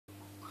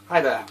Hi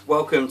there,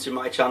 welcome to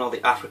my channel,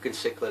 the African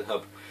Cichlid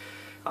Hub.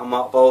 I'm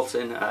Mark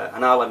Bolton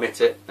and I'll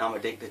admit it, I'm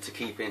addicted to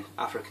keeping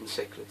African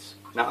cichlids.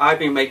 Now I've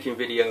been making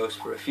videos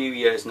for a few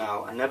years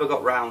now and never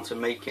got round to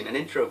making an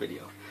intro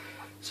video.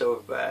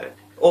 So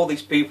all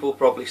these people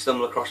probably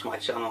stumble across my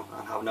channel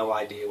and have no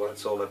idea what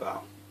it's all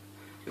about.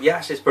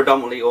 Yes, it's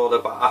predominantly all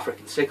about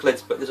African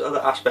cichlids, but there's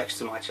other aspects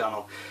to my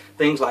channel.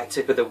 Things like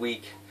Tip of the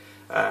Week,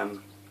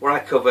 where I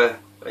cover,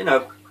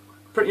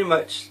 pretty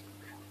much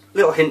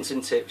little hints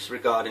and tips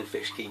regarding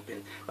fish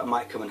keeping that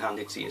might come in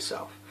handy to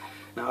yourself.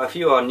 Now if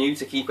you are new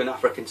to keeping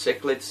African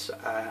cichlids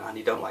and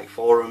you don't like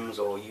forums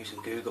or using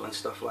Google and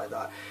stuff like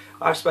that,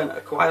 I've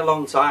spent quite a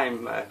long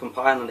time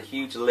compiling a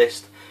huge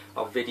list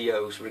of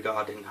videos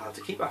regarding how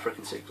to keep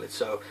African cichlids.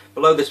 So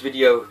below this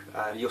video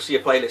you'll see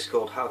a playlist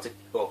called How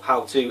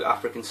to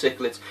African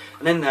Cichlids,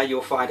 and in there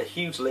you'll find a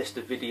huge list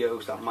of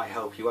videos that might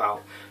help you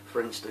out.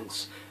 For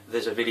instance,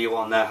 there's a video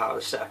on there how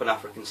to set up an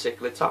African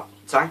cichlid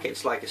tank.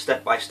 It's like a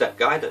step-by-step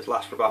guide that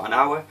lasts for about an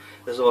hour.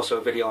 There's also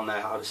a video on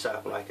there how to set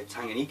up like a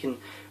Tanganyika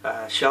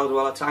shell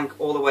dweller tank,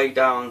 all the way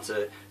down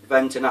to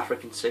venting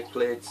African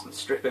cichlids and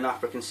stripping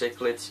African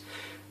cichlids,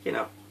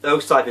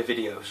 those type of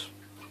videos.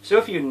 So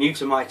if you're new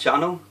to my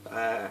channel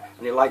and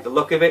you like the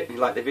look of it and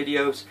you like the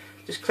videos,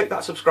 just click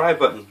that subscribe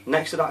button.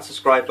 Next to that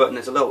subscribe button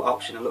there's a little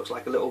option, it looks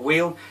like a little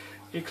wheel.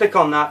 If you click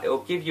on that, it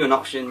will give you an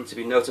option to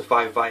be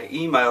notified via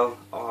email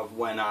of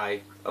when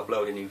I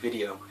upload a new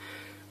video.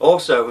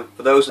 Also,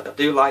 for those that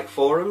do like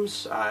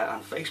forums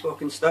and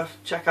Facebook and stuff,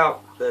 check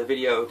out the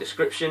video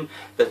description.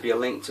 There'll be a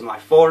link to my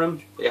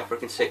forum, the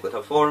African Cichlid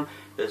Hub forum.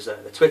 There's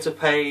the Twitter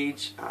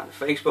page and a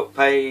Facebook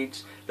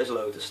page. There's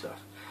loads of stuff.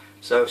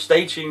 So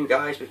stay tuned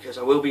guys, because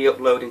I will be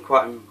uploading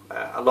quite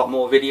a lot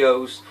more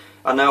videos.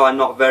 I know I'm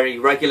not very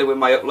regular with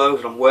my uploads,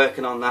 and I'm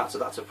working on that, so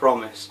that's a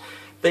promise.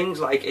 Things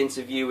like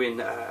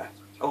interviewing,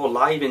 or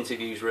live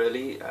interviews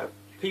really,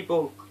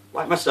 people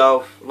like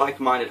myself,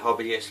 like-minded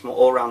hobbyists from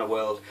all around the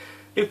world,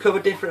 who cover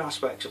different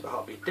aspects of the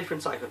hobby,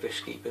 different type of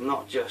fish keeping,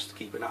 not just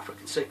keeping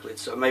African cichlids,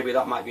 so maybe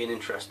that might be an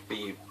interest for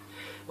you.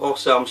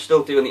 Also, I'm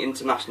still doing the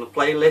international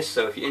playlist,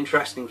 so if you're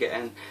interested in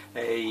getting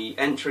an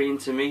entry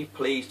into me,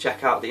 please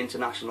check out the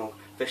international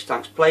fish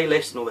tanks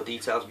playlist, and all the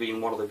details will be in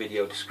one of the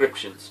video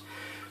descriptions.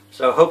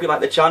 So I hope you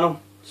like the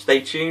channel,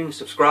 stay tuned,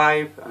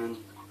 subscribe, and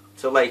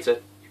until later,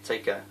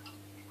 take care.